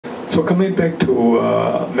So coming back to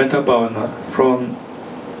Metta Bhavana, from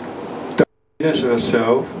the awareness of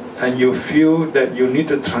yourself, and you feel that you need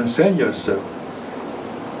to transcend yourself.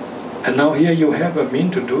 And now here you have a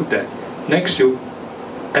means to do that. Next, you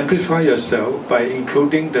amplify yourself by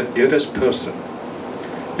including the dearest person.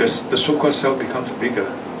 The so-called self becomes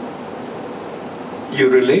bigger. You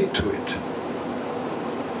relate to it.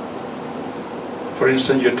 For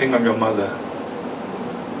instance, you think of your mother.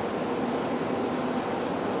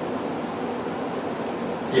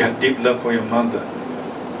 You have deep love for your mother.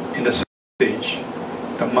 In the stage,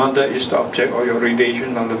 the mother is the object of your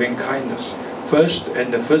radiation of loving kindness. First,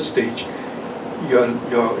 in the first stage, your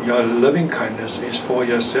loving kindness is for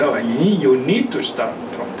yourself, and you need to start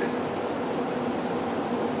from there.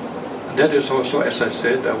 And that is also, as I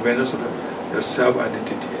said, the awareness of your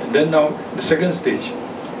self-identity. And then now, the second stage,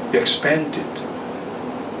 you expand it.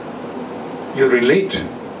 You relate.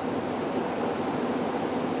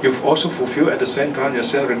 You've also fulfilled at the same time your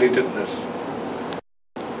self-relatedness.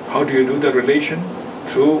 How do you do the relation?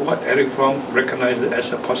 Through what Eric Fromm recognized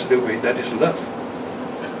as a positive way, that is love.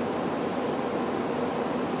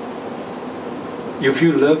 You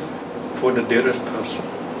feel love for the dearest person.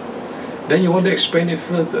 Then you want to expand it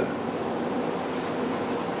further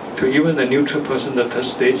to even the neutral person, the third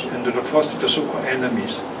stage, and to the fourth, the so-called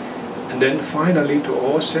enemies. And then finally to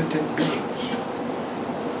all sentient beings.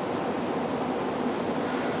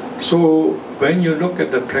 So when you look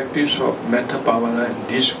at the practice of Metta Bhavana in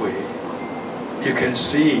this way, you can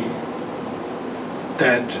see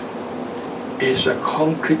that it's a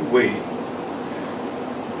concrete way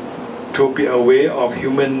to be aware of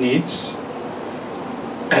human needs,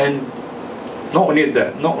 and not only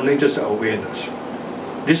that, not only just awareness.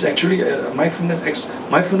 This is actually a mindfulness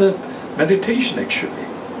meditation actually.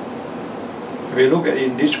 We look at it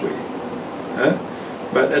in this way.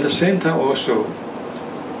 But at the same time also,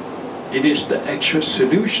 it is the actual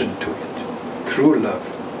solution to it, through love.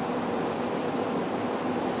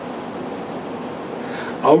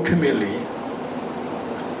 Ultimately,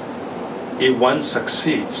 if one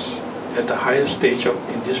succeeds at the highest stage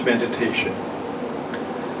in this meditation,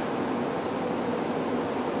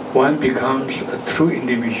 one becomes a true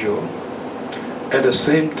individual. At the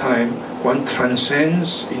same time, one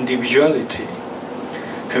transcends individuality,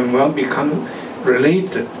 and one becomes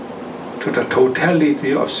related to the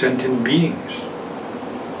totality of sentient beings.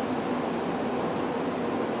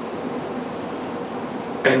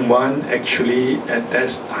 And one actually, at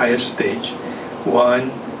that highest stage,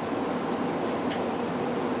 one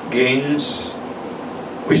gains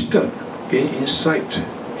wisdom, gains insight.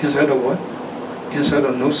 Inside of what? Inside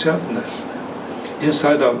of no selfness.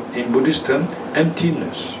 Inside of, in Buddhism,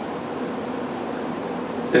 emptiness.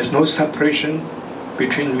 There's no separation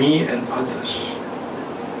between me and others.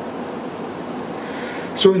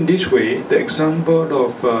 So in this way, the example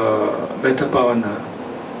of Metta Bhavana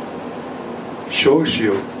shows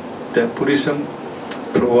you that Buddhism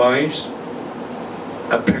provides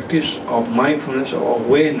a practice of mindfulness or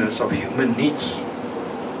awareness of human needs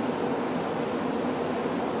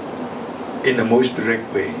in the most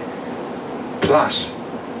direct way. Plus,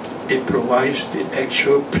 it provides the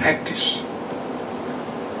actual practice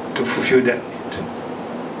to fulfill that need.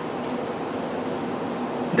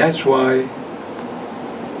 That's why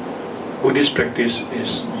Buddhist practice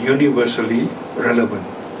is universally relevant.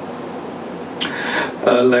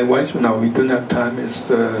 Likewise, now we don't have time,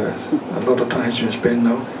 a lot of time has been spent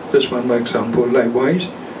now. Just one more example. Likewise,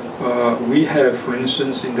 we have, for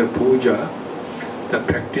instance, in the puja, the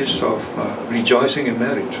practice of rejoicing in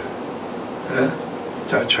marriage,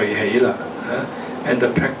 and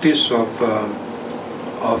the practice of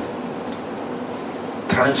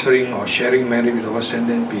transferring or sharing marriage with all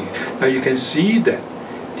sentient beings. Now you can see that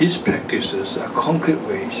these practices are concrete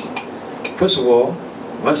ways. First of all,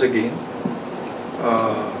 once again,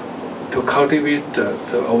 to cultivate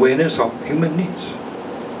the awareness of human needs.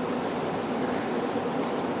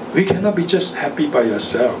 We cannot be just happy by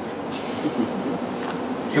yourself.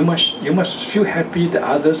 You must feel happy that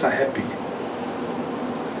others are happy.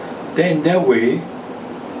 Then in that way,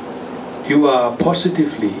 you are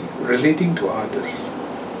positively relating to others.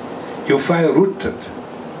 You feel rooted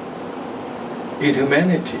in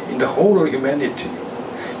humanity, in the whole of humanity.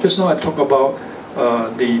 Just now I talk about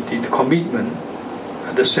the commitment,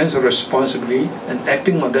 the sense of responsibility, and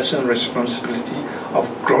acting on that sense of responsibility of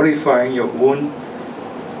glorifying your own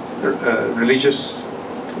religious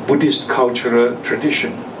Buddhist cultural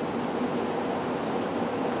tradition.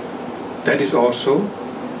 That is also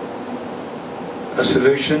a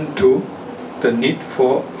solution to the need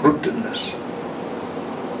for rootedness.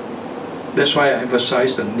 That's why I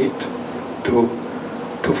emphasize the need to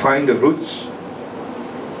to find the roots.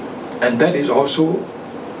 And that is also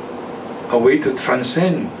a way to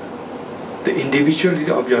transcend the individuality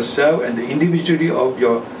of yourself and the individuality of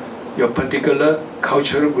your particular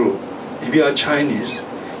cultural group. If you are Chinese,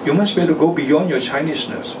 you must be able to go beyond your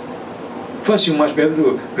Chineseness. First, you must be able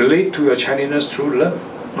to relate to your Chineseness through love,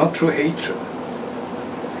 not through hatred.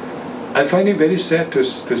 I find it very sad to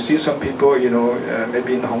see some people,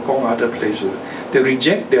 maybe in Hong Kong or other places, they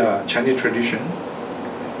reject their Chinese tradition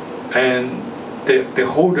and they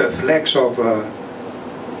hold the flags of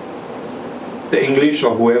the English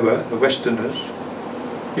or whoever, the Westerners.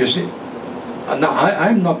 You see? Now,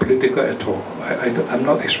 I'm not political at all. I'm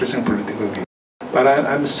not expressing political view. But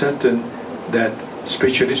I'm certain that,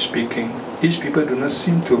 spiritually speaking, these people do not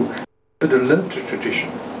seem to love the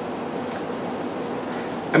tradition.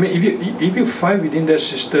 I mean, if you find within that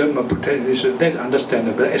system of potential, that's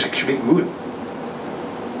understandable, it's actually good.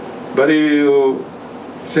 But if you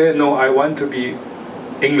say, no, I want to be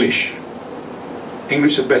English,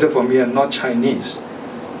 English is better for me and not Chinese,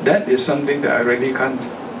 that is something that I really can't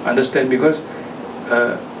understand, because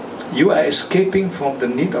you are escaping from the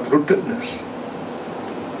need of rootedness.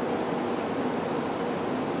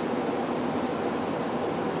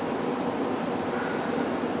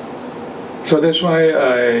 So that's why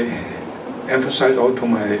I emphasize all to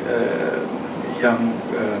my young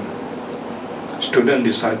student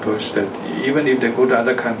disciples that even if they go to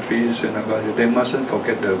other countries, they mustn't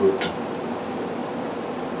forget their root.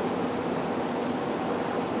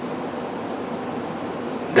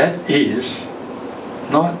 That is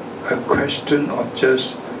not a question of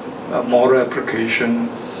just moral application,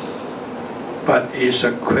 but is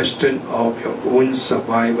a question of your own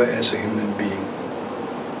survival as a human being.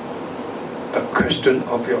 A question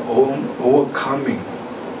of your own overcoming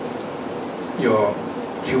your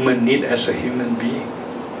human need as a human being.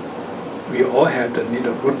 We all have the need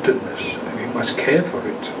of rootedness, and we must care for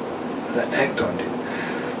it, and act on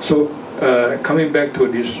it. So, coming back to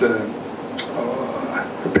this, the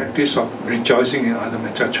practice of rejoicing in other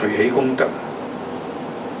matter,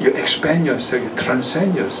 you expand yourself, you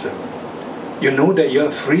transcend yourself. You know that you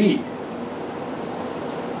are free.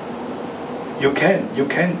 You can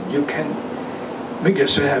make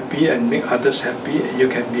yourself happy and make others happy. You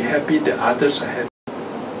can be happy that others are happy.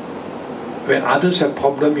 When others have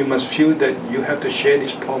problems, you must feel that you have to share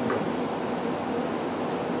this problem.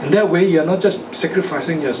 In that way, you are not just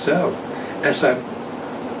sacrificing yourself. As I've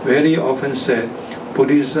very often said,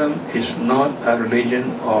 Buddhism is not a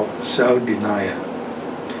religion of self-denial.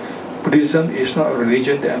 Buddhism is not a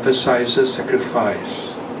religion that emphasizes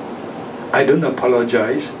sacrifice. I don't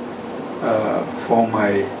apologize for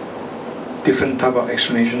my different type of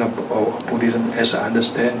explanation of Buddhism as I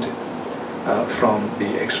understand from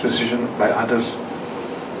the exposition by others,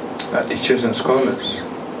 teachers and scholars.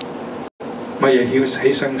 乜嘢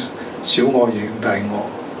犧牲小我而大我，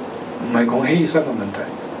唔係講犧牲嘅問題。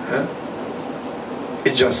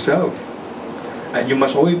It's yourself, and you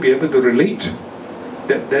must always be able to relate.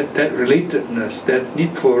 That relatedness, that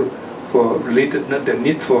need for relatedness, that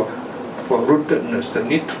need for rootedness, the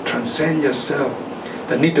need to transcend yourself,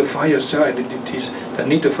 the need to find your self-identities, the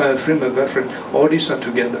need to find a frame of reference, all these are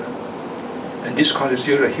together. And this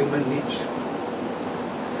constitutes a human needs.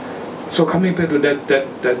 So coming back to that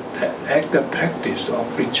act, the practice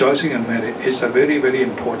of rejoicing and merit is a very, very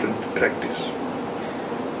important practice.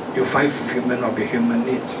 You find fulfillment of your human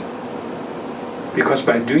needs. Because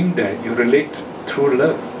by doing that, you relate through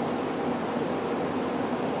love.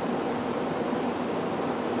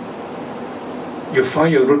 You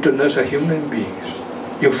find your rootedness as human beings.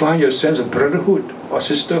 You find your sense of brotherhood or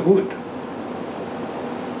sisterhood.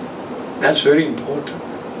 That's very important.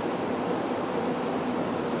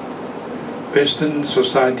 Western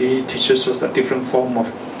society teaches us a different form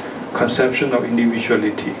of conception of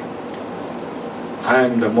individuality. I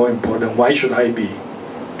am the more important. Why should I be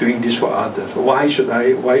doing this for others? Why should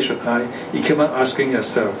I? Why should I? You keep on asking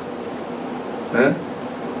yourself.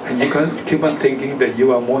 And you keep on thinking that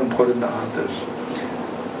you are more important than others.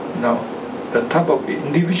 Now, the type of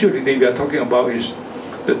individuality we are talking about is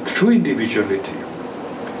the true individuality,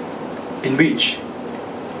 in which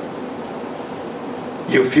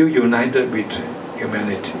you feel united with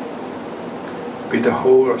humanity, with the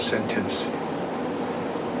whole of sentiency.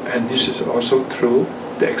 And this is also through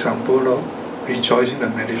the example of rejoicing the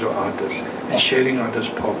merits of others and sharing others'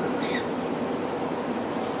 problems.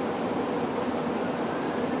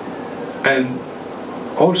 And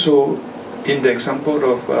also, in the example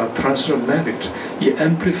of transfer of merit, you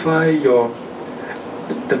amplify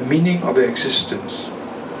the meaning of your existence.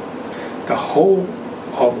 The whole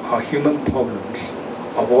of our human problems,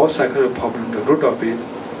 of all psychological problems, the root of it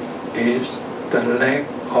is the lack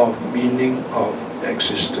of meaning of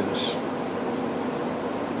existence.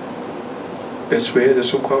 That's where the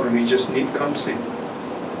so-called religious need comes in.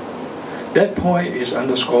 That point is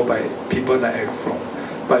underscored by people like Venerable.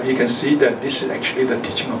 But you can see that this is actually the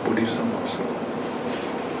teaching of Buddhism also.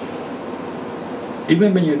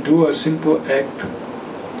 Even when you do a simple act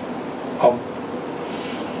of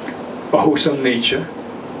a wholesome nature,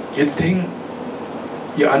 you think,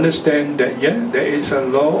 you understand that, yeah, there is a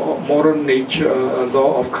law of moral nature, a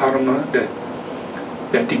law of karma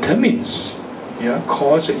that determines, yeah,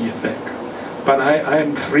 cause and effect. But I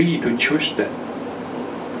am free to choose that.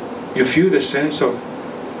 You feel the sense of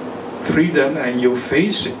freedom and you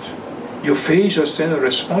face it. You face your sense of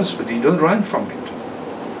responsibility. You don't run from it.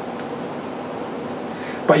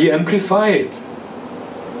 But you amplify it.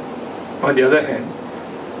 On the other hand,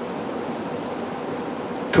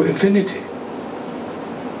 to infinity.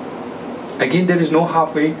 Again, there is no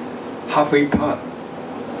halfway path.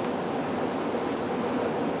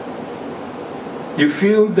 You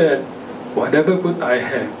feel that whatever good I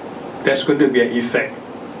have, that's going to be an effect.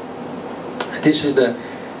 This is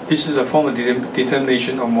a form of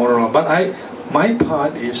determination of moral law. But my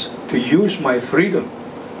part is to use my freedom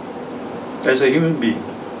as a human being,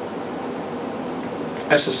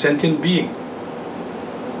 as a sentient being,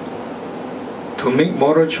 to make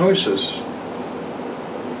moral choices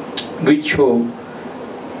which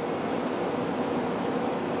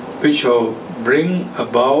will bring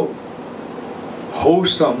about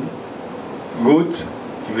wholesome, good,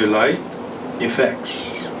 if you like, effects.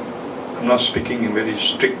 I'm not speaking in very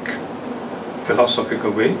strict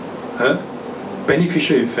philosophical way.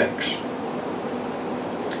 Beneficial effects.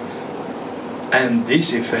 And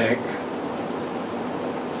this effect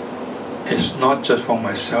is not just for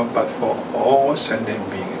myself, but for all sentient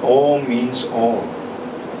beings. All means all.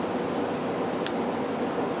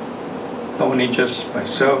 Not only just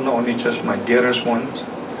myself, not only just my dearest ones,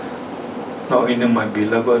 not only my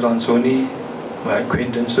beloved ones only, my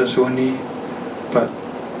acquaintances only, but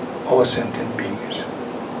all sentient beings.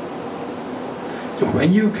 So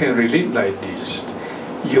when you can relate like this,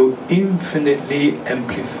 you infinitely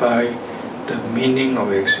amplify the meaning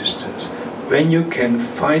of existence. When you can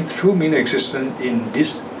find true meaning of existence in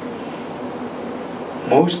this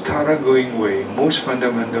most thoroughgoing way, most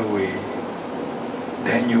fundamental way,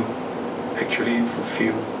 then you actually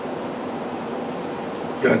fulfill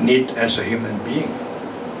your need as a human being.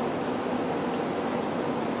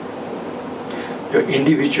 Your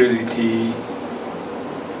individuality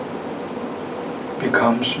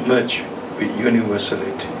becomes merged with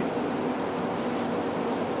universality.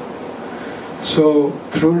 So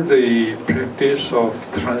through the practice of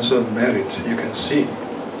transfer merit, you can see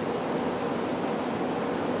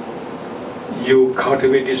you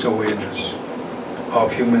cultivate this awareness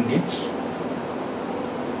of human needs.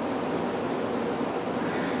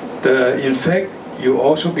 In fact, you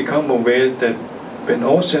also become aware that when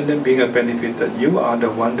all sentient beings are benefited, you are the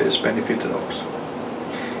one that is benefited also.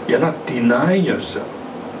 You're not denying yourself.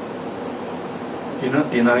 You're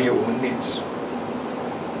not denying your own needs.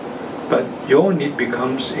 But your need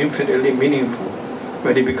becomes infinitely meaningful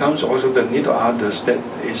when it becomes also the need of others that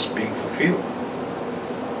is being fulfilled.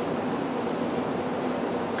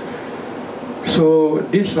 So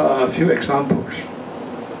these are a few examples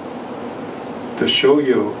to show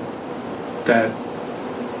you that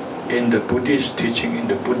in the Buddhist teaching, in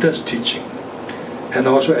the Buddha's teaching, and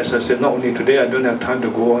also, as I said, not only today, I don't have time to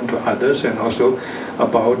go on to others and also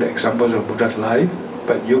about the examples of Buddha's life,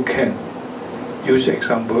 but you can use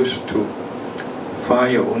examples to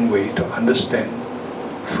find your own way to understand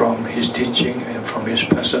from his teaching and from his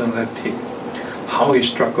personality how he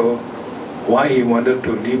struggled, why he wanted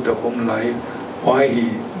to live the home life, why he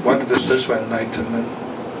wanted to search for enlightenment,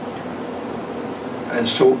 and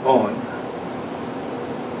so on,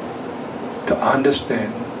 to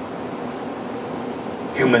understand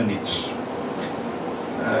human needs,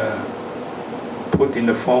 put in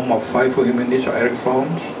the form of fivefold human needs or Eric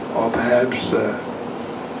forms, or perhaps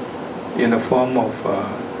in the form of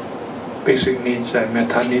basic needs and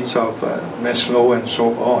meta needs of Maslow and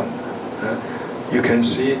so on. You can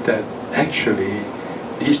see that actually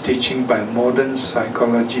these teachings by modern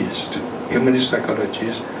psychologists, humanist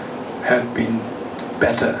psychologists, have been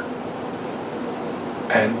better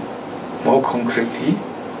and more concretely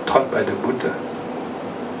taught by the Buddha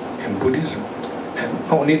in Buddhism. And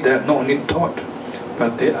not only that, not only taught,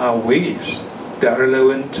 but there are ways that are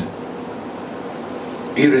relevant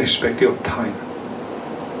irrespective of time.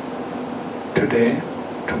 Today,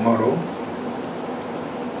 tomorrow,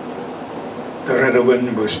 the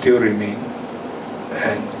relevant will still remain,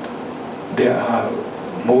 and there are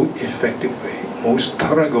most effective way, most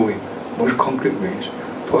thoroughgoing, most concrete ways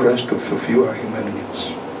for us to fulfill our human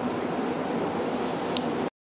needs.